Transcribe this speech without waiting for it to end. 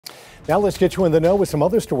Now let's get you in the know with some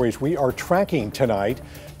other stories we are tracking tonight.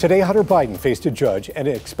 Today, Hunter Biden faced a judge and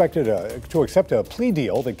expected to accept a plea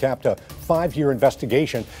deal that capped a 5-year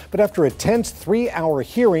investigation. But after a tense 3-hour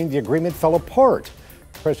hearing, the agreement fell apart.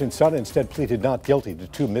 President's son instead pleaded not guilty to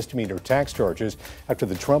 2 misdemeanor tax charges after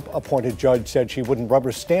the Trump-appointed judge said she wouldn't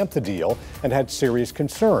rubber stamp the deal and had serious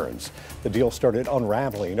concerns. The deal started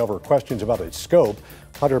unraveling over questions about its scope.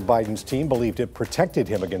 Hunter Biden's team believed it protected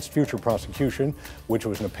him against future prosecution, which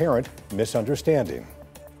was an apparent misunderstanding.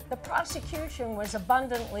 The prosecution was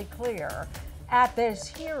abundantly clear at this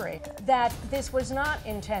hearing that this was not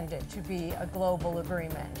intended to be a global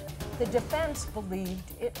agreement. The defense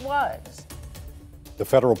believed it was. The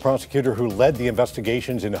federal prosecutor who led the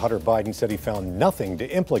investigations into Hunter Biden said he found nothing to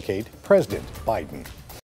implicate President Biden.